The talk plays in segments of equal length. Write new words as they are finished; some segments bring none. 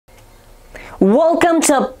Welcome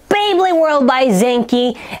to Beyblade World by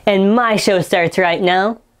Zankye, and my show starts right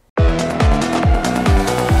now.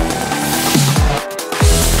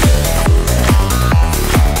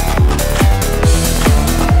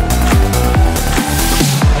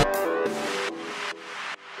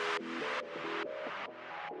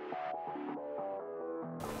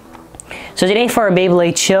 So today for our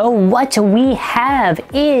Beyblade show, what we have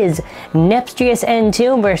is Nepstrius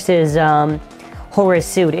N2 versus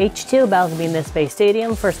Horusood H2. Battles will be in this Beys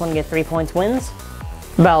Stadium. First one to get 3 points wins.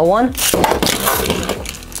 Battle 1.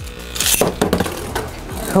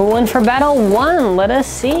 Who won for battle 1? Let us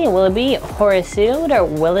see. Will it be Horusood or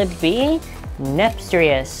will it be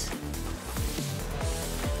Nepstrius?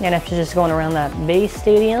 Yeah, Nepstrius is going around that Beys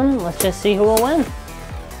Stadium. Let's just see who will win.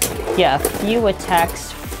 Yeah, a few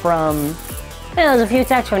attacks from... Yeah, there's a few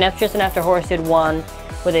attacks from Nepstrius, and after Horusood won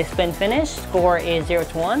with a spin finish, score is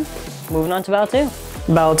 0-1. Moving on to battle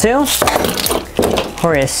 2. Battle 2.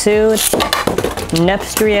 Horusood,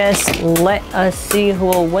 Nepstrius. Let us see who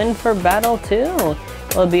will win for battle 2.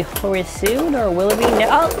 Will it be Horusood or will it be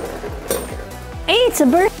Oh! Hey, it's a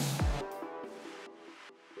bird!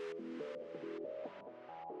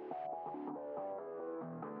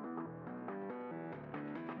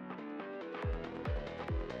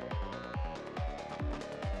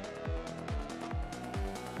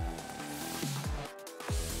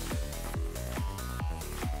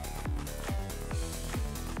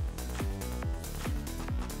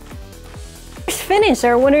 Finish.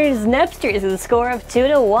 Our winner is Nepstrius with a score of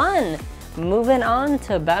 2-1. Moving on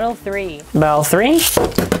to battle 3. Battle 3.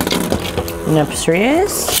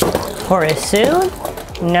 Nepstrius, Horusood.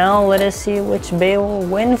 Now let us see which Bey will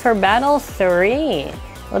win for battle 3.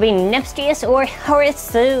 Will it be Nepstrius or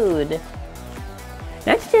Horusood?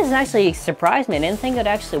 Nepstrius actually surprised me. I didn't think I'd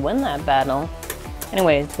actually win that battle.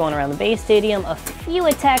 Anyway, it's going around the Beys Stadium. A few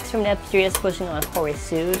attacks from Nepstrius pushing on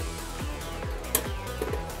Horusood.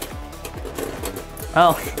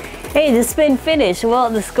 Oh, hey, the spin finish. Well,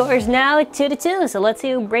 the score is now 2-2, so let's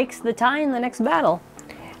see who breaks the tie in the next battle.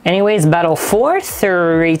 Anyways, battle 4,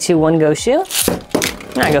 3, 2, 1, go shoot.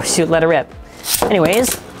 Not go shoot, let it rip.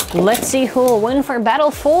 Anyways, let's see who will win for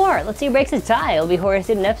battle 4. Let's see who breaks the tie. It'll be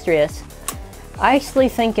Horusood and Nepstrius. I actually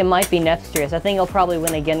think it might be Nepstrius. I think he'll probably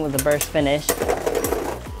win again with the burst finish.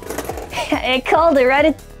 It called it right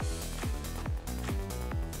at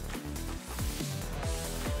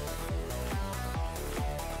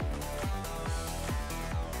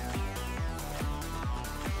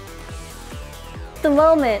the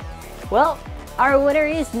moment. Well, our winner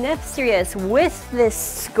is Nepstrius with this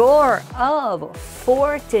score of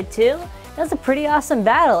 4-2. That's a pretty awesome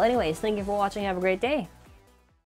battle. Anyways, thank you for watching. Have a great day.